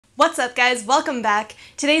What's up guys, welcome back.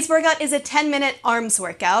 Today's workout is a 10-minute arms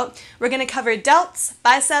workout. We're gonna cover delts,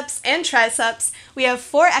 biceps, and triceps. We have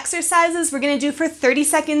 4 exercises we're gonna do for 30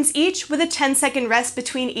 seconds each with a 10-second rest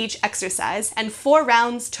between each exercise and 4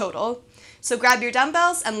 rounds total. So grab your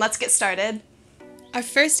dumbbells and let's get started. Our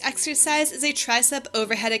first exercise is a tricep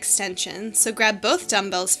overhead extension. So grab both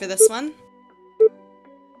dumbbells for this one.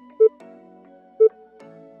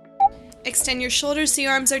 Extend your shoulders so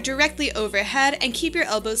your arms are directly overhead and keep your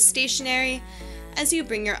elbows stationary as you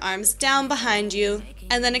bring your arms down behind you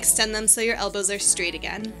and then extend them so your elbows are straight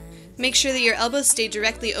again. Make sure that your elbows stay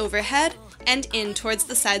directly overhead and in towards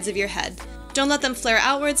the sides of your head. Don't let them flare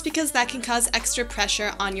outwards because that can cause extra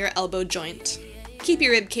pressure on your elbow joint. Keep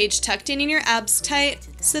your rib cage tucked in and your abs tight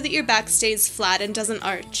so that your back stays flat and doesn't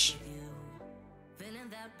arch.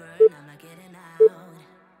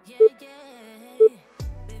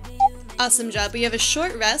 Awesome job. We have a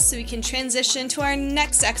short rest so we can transition to our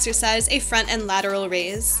next exercise, a front and lateral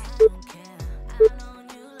raise.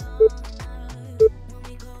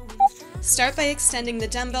 Start by extending the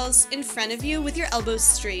dumbbells in front of you with your elbows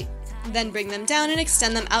straight. Then bring them down and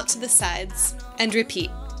extend them out to the sides. And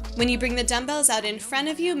repeat. When you bring the dumbbells out in front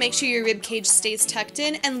of you, make sure your rib cage stays tucked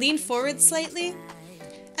in and lean forward slightly.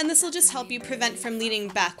 And this will just help you prevent from leaning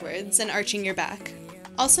backwards and arching your back.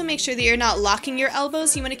 Also make sure that you're not locking your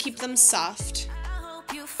elbows, you want to keep them soft.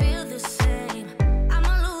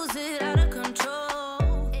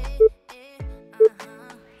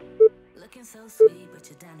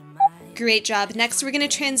 Great job. Next we're going to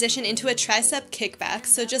transition into a tricep kickback,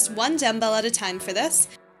 so just one dumbbell at a time for this.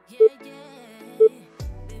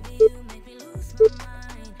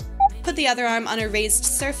 Put the other arm on a raised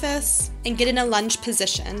surface and get in a lunge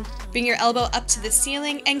position. Bring your elbow up to the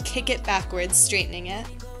ceiling and kick it backwards, straightening it.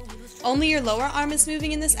 Only your lower arm is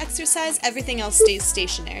moving in this exercise, everything else stays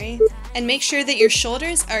stationary. And make sure that your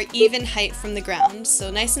shoulders are even height from the ground, so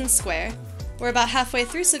nice and square. We're about halfway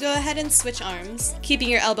through, so go ahead and switch arms. Keeping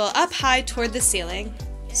your elbow up high toward the ceiling.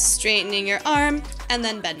 Straightening your arm and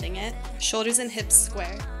then bending it. Shoulders and hips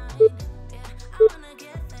square.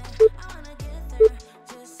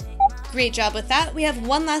 Great job with that. We have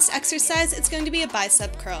one last exercise. It's going to be a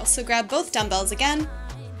bicep curl. So grab both dumbbells again.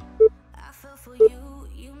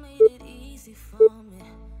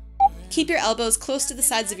 Keep your elbows close to the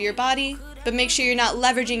sides of your body, but make sure you're not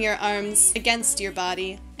leveraging your arms against your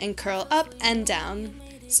body, and curl up and down.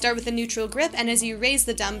 Start with a neutral grip, and as you raise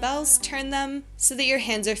the dumbbells, turn them so that your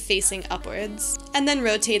hands are facing upwards, and then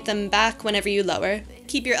rotate them back whenever you lower.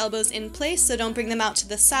 Keep your elbows in place, so don't bring them out to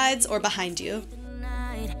the sides or behind you.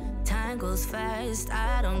 Time goes fast,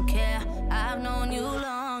 I don't care. I've known you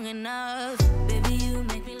long enough. Baby, you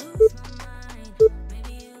make me lose my mind.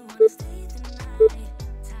 Baby, you wanna stay tonight.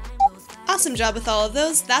 Awesome job with all of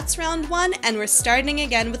those. That's round 1, and we're starting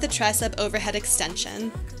again with the tricep overhead extension.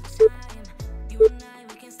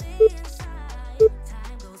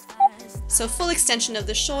 So full extension of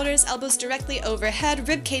the shoulders, elbows directly overhead,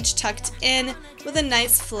 rib cage tucked in with a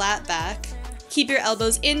nice flat back. Keep your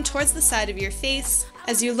elbows in towards the side of your face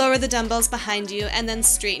as you lower the dumbbells behind you and then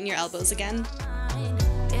straighten your elbows again.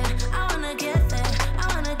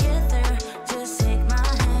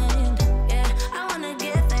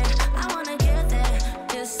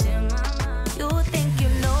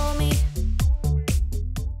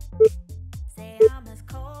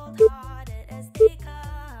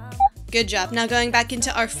 Good job. Now going back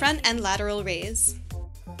into our front and lateral raise.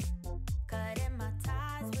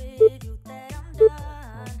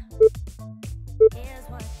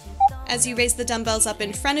 As you raise the dumbbells up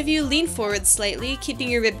in front of you, lean forward slightly, keeping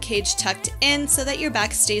your rib cage tucked in so that your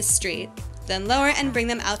back stays straight. Then lower and bring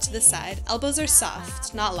them out to the side. Elbows are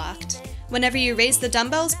soft, not locked. Whenever you raise the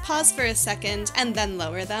dumbbells, pause for a second and then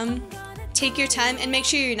lower them. Take your time and make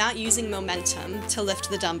sure you're not using momentum to lift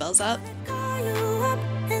the dumbbells up.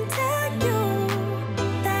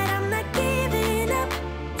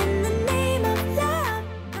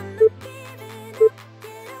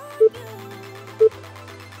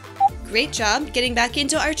 Great job getting back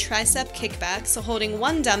into our tricep kickback, so holding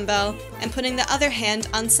one dumbbell and putting the other hand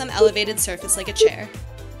on some elevated surface like a chair.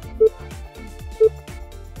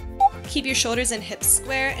 Keep your shoulders and hips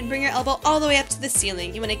square and bring your elbow all the way up to the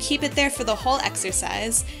ceiling. You want to keep it there for the whole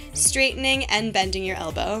exercise, straightening and bending your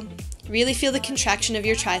elbow. Really feel the contraction of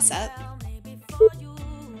your tricep.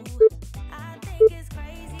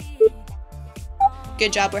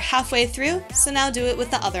 Good job, we're halfway through, so now do it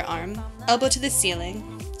with the other arm. Elbow to the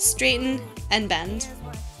ceiling. Straighten and bend.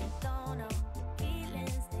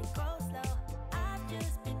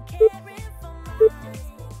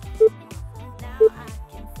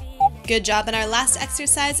 Good job, and our last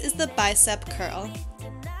exercise is the bicep curl.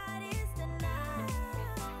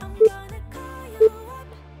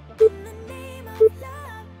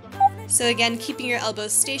 So again, keeping your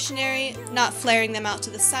elbows stationary, not flaring them out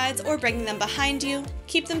to the sides or bringing them behind you.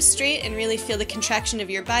 Keep them straight and really feel the contraction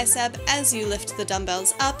of your bicep as you lift the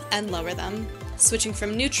dumbbells up and lower them. Switching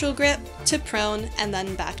from neutral grip to prone and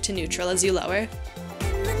then back to neutral as you lower.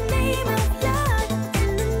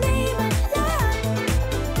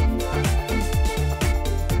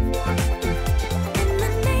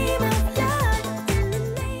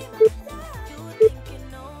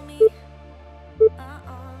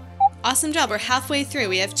 Awesome job, we're halfway through.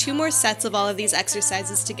 We have 2 more sets of all of these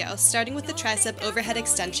exercises to go, starting with the tricep overhead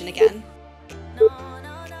extension again.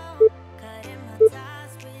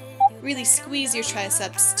 Really squeeze your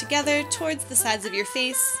triceps together towards the sides of your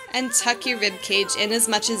face and tuck your rib cage in as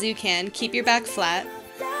much as you can. Keep your back flat.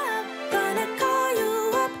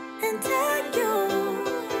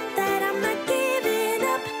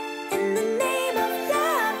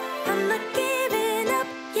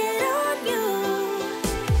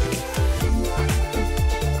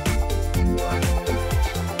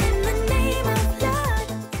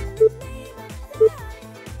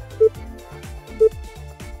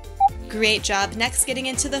 Great job. Next, getting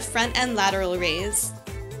into the front and lateral raise.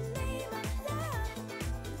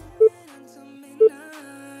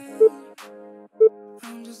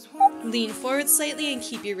 Lean forward slightly and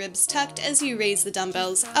keep your ribs tucked as you raise the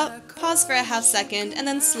dumbbells up. Pause for a half second and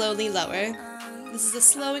then slowly lower. This is a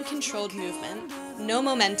slow and controlled movement. No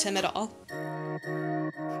momentum at all.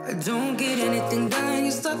 I don't get anything done,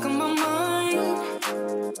 you're stuck on my mind.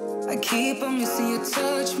 I keep on missing your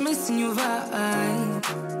touch, missing your vibe.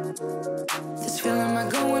 This feeling I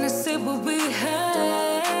go when I say what we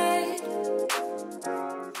had.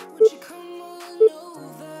 Would you come on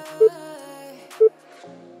over?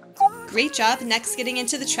 Great job. Next, getting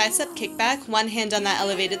into the tricep kickback. One hand on that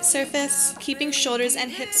elevated surface, keeping shoulders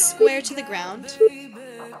and hips square to the ground.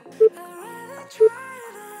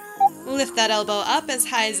 Lift that elbow up as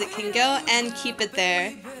high as it can go and keep it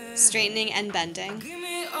there, straightening and bending.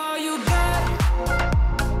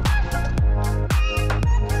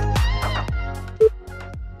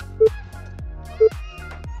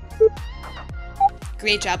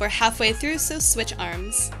 Great job, we're halfway through, so switch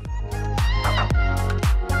arms.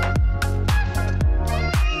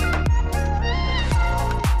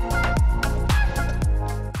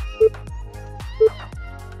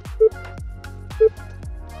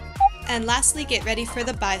 And lastly, get ready for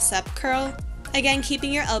the bicep curl, again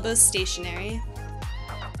keeping your elbows stationary.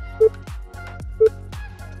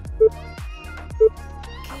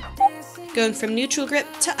 Going from neutral grip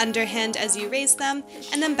to underhand as you raise them,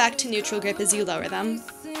 and then back to neutral grip as you lower them.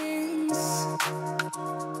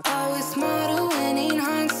 Always smarter when in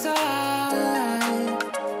hindsight,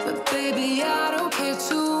 but baby I don't care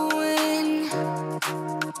to win. I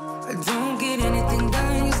don't get anything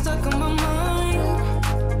done, you're stuck on my mind.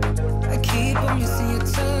 I keep on missing your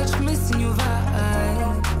touch, missing your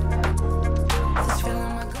vibe. This feeling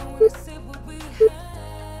I go when I say what we had.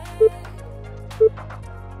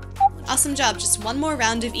 Awesome job, just one more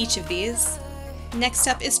round of each of these. Next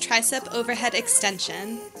up is tricep overhead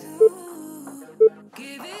extension.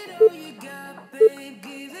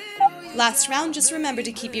 Last round, just remember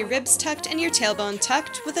to keep your ribs tucked and your tailbone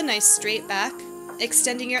tucked with a nice straight back,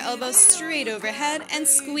 extending your elbows straight overhead and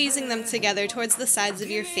squeezing them together towards the sides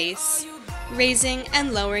of your face, raising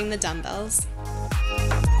and lowering the dumbbells.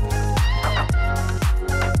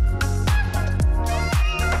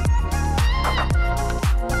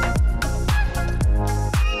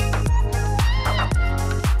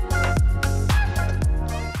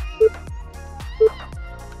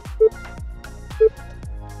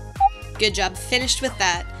 Good job, finished with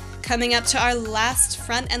that. Coming up to our last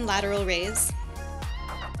front and lateral raise.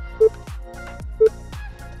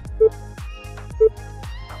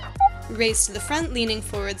 Raise to the front, leaning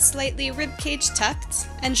forward slightly, ribcage tucked,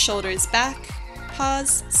 and shoulders back.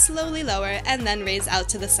 Pause, slowly lower, and then raise out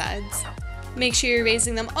to the sides. Make sure you're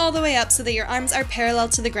raising them all the way up so that your arms are parallel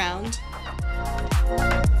to the ground.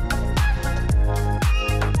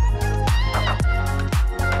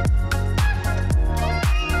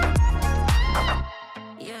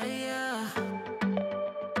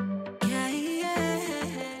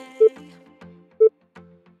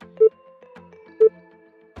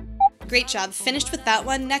 Great job, finished with that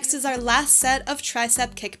one. Next is our last set of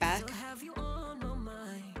tricep kickback.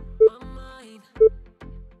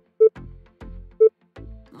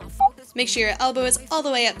 Make sure your elbow is all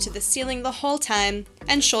the way up to the ceiling the whole time,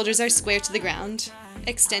 and shoulders are square to the ground.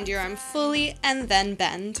 Extend your arm fully, and then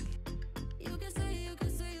bend.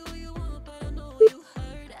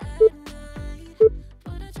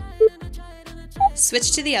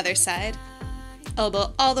 Switch to the other side.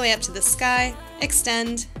 Elbow all the way up to the sky,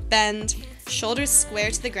 extend, bend, shoulders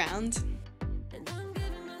square to the ground.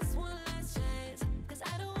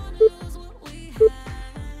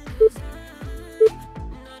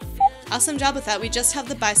 Awesome job with that, we just have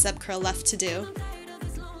the bicep curl left to do.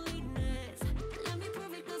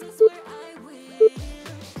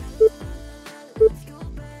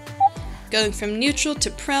 Going from neutral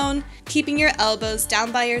to prone, keeping your elbows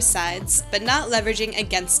down by your sides, but not leveraging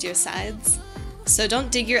against your sides. So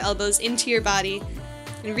don't dig your elbows into your body,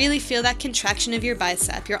 and really feel that contraction of your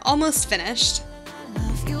bicep. You're almost finished.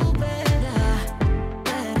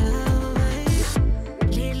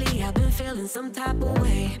 Lately I've been feeling some type of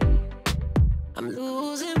way. I'm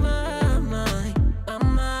losing my mind, my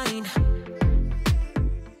mind.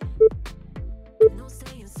 No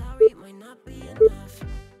saying sorry might not be enough.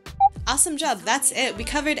 Awesome job, that's it. We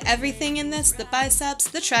covered everything in this, the biceps,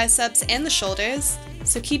 the triceps, and the shoulders.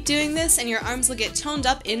 So keep doing this and your arms will get toned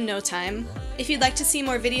up in no time. If you'd like to see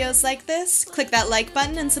more videos like this, click that like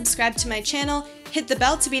button and subscribe to my channel, hit the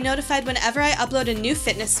bell to be notified whenever I upload a new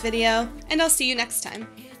fitness video, and I'll see you next time.